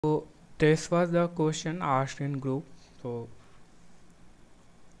So this was the question asked in group. So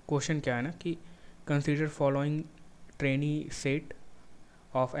question क्या है ना कि consider following trainee set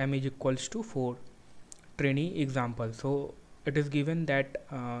of m is equals to 4 trainee example. So it is given that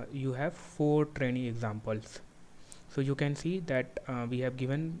you have 4 trainee examples. So you can see that we have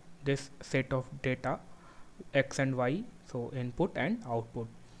given this set of data x and y, so input and output.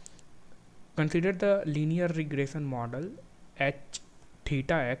 Consider the linear regression model h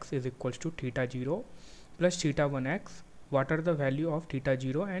theta x is equals to theta 0 plus theta 1 x. What are the value of theta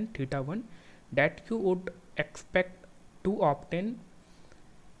 0 and theta 1 that you would expect to obtain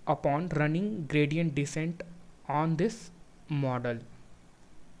upon running gradient descent on this model?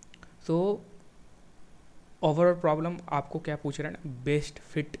 So overall problem आपको क्या पूछ रहा है ना, best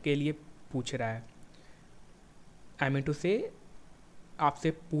fit के लिए पूछ रहा है. आई मीन टू से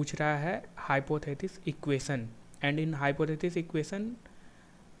आपसे पूछ रहा है hypothesis equation, and in hypothesis equation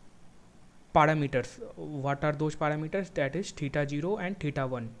parameters. What are those parameters? That is theta 0 and theta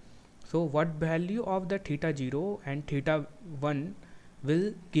 1. So what value of the theta 0 and theta 1 will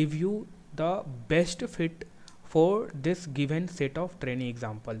give you the best fit for this given set of training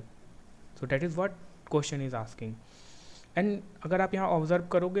example? So that is what question is asking. And अगर आप यहाँ observe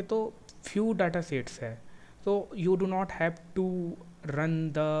करोगे तो few data sets है, so you do not have to run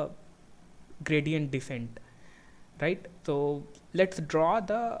the gradient descent, right? So let's draw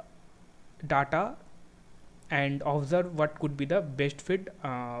the data and observe what could be the best fit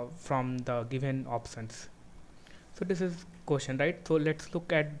from the given options. So this is question, right? So let's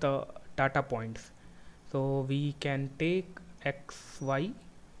look at the data points. So we can take x, y.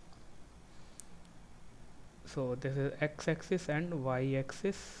 So this is x axis and y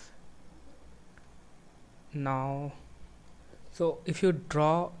axis. Now so if you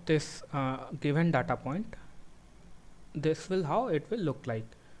draw this given data point, this will how it will look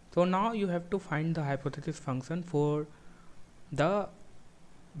like. So now you have to find the hypothesis function for the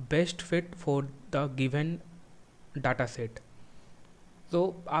best fit for the given data set.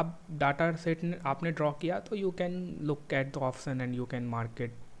 So आप data set आपने draw किया, तो you can look at the option and you can mark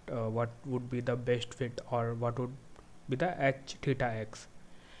it what would be the best fit or what would be the h theta x,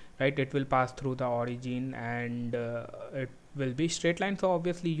 right? It will pass through the origin and it will be straight line, so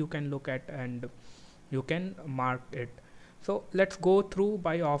obviously you can look at and you can mark it. So let's go through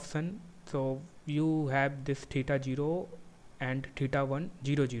by option. So you have this theta 0 and theta 1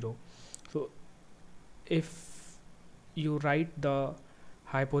 0 0. So if you write the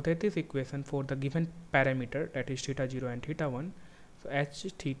hypothesis equation for the given parameter, that is theta 0 and theta 1, so h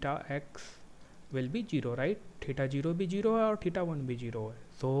theta x will be 0, right? Theta 0 भी 0 है और theta 1 भी 0 है.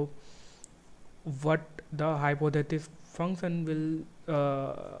 So what the hypothesis function will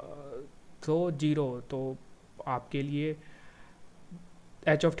so 0, तो आपके लिए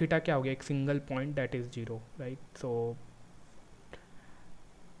h of theta क्या हो गया, एक single point that is 0, right? So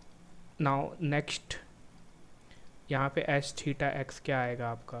now next यहाँ पे h थीटा x क्या आएगा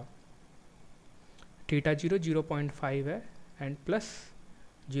आपका, थीटा 0 0.5 है and plus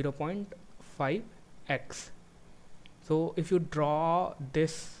 0.5 x. so if you draw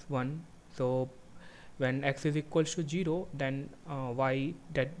this one, so when x is equals to 0, then y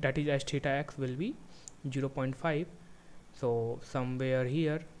that is h theta x will be 0.5, so somewhere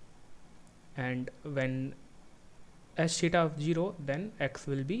here, and when h theta of 0, then x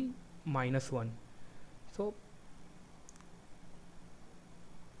will be -1.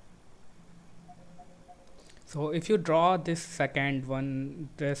 So if you draw this second one,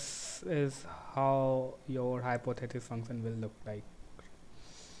 this is how your hypothesis function will look like,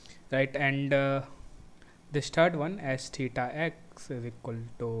 right? And this third one, h theta x is equal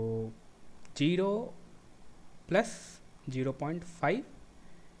to 0 plus 0.5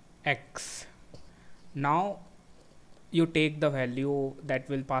 x. Now you take the value that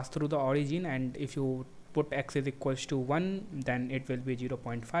will pass through the origin, and if you put x is equals to 1, then it will be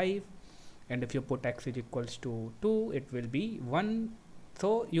 0.5, and if you put x is equals to 2, it will be 1.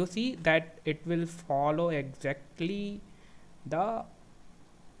 So you see that it will follow exactly the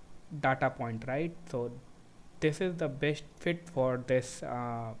data point, right? So this is the best fit for this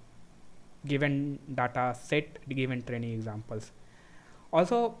given data set, given training examples.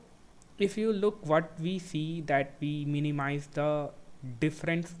 Also, if you look, what we see that we minimize the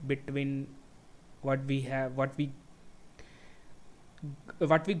difference between what we have, what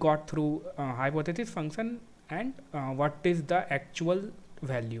we got through hypothesis function and what is the actual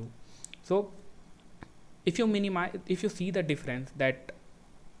value. So if you minimize, if you see the difference that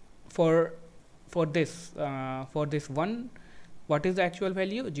for this one, what is the actual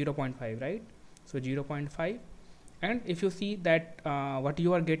value? 0.5, right? So 0.5, And if you see that what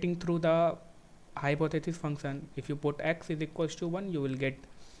you are getting through the hypothesis function, if you put x is equals to 1, you will get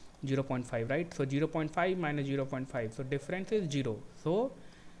 0.5, right? So 0.5 minus 0.5, so difference is 0. So,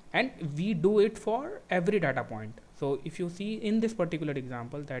 and we do it for every data point. So if you see in this particular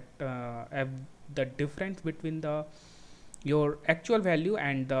example that the difference between the your actual value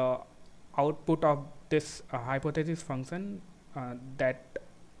and the output of this hypothesis function, that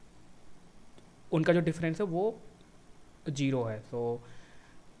उनका जो difference है वो 0 है. So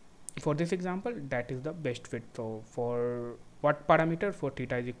for this example, that is the best fit. So for what parameter? For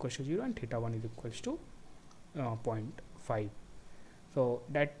theta is equals to 0 and theta 1 is equals to 0.5. So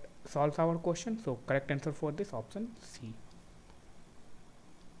that solves our question. So correct answer for this option C.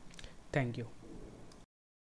 Thank you.